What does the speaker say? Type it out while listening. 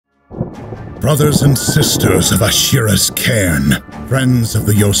Brothers and sisters of Ashira's Cairn, friends of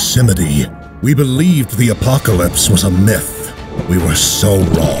the Yosemite, we believed the apocalypse was a myth. We were so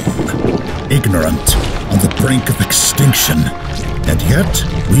wrong. Ignorant, on the brink of extinction. And yet,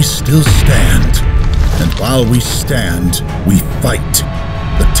 we still stand. And while we stand, we fight.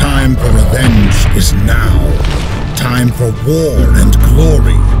 The time for revenge is now. Time for war and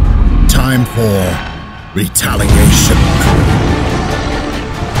glory. Time for retaliation.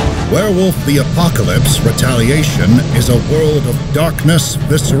 Werewolf the Apocalypse Retaliation is a world of darkness,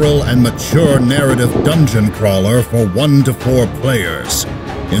 visceral, and mature narrative dungeon crawler for 1 to 4 players.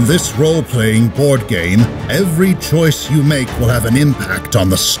 In this role-playing board game, every choice you make will have an impact on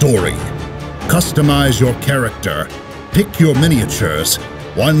the story. Customize your character. Pick your miniatures,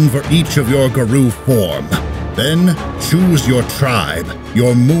 one for each of your Guru form. Then choose your tribe,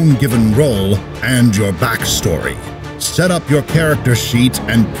 your moon-given role, and your backstory. Set up your character sheet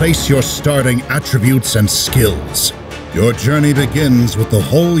and place your starting attributes and skills. Your journey begins with the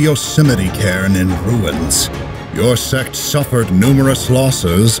whole Yosemite Cairn in ruins. Your sect suffered numerous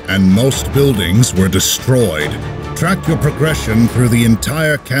losses and most buildings were destroyed. Track your progression through the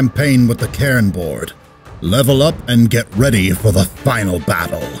entire campaign with the Cairn board. Level up and get ready for the final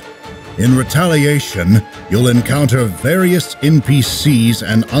battle. In Retaliation, you'll encounter various NPCs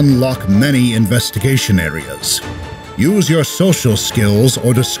and unlock many investigation areas. Use your social skills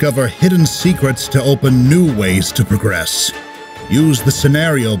or discover hidden secrets to open new ways to progress. Use the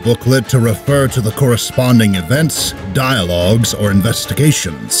scenario booklet to refer to the corresponding events, dialogues, or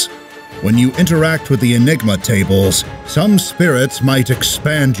investigations. When you interact with the enigma tables, some spirits might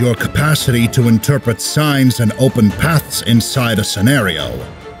expand your capacity to interpret signs and open paths inside a scenario.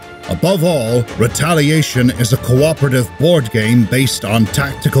 Above all, Retaliation is a cooperative board game based on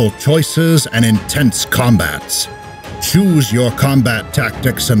tactical choices and intense combats. Choose your combat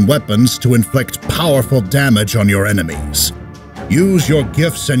tactics and weapons to inflict powerful damage on your enemies. Use your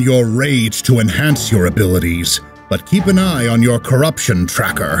gifts and your rage to enhance your abilities, but keep an eye on your corruption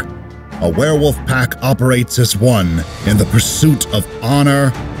tracker. A werewolf pack operates as one in the pursuit of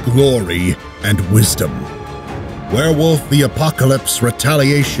honor, glory, and wisdom. Werewolf the Apocalypse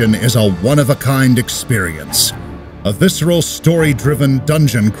Retaliation is a one-of-a-kind experience. A visceral, story-driven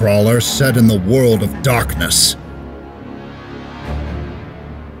dungeon crawler set in the world of darkness.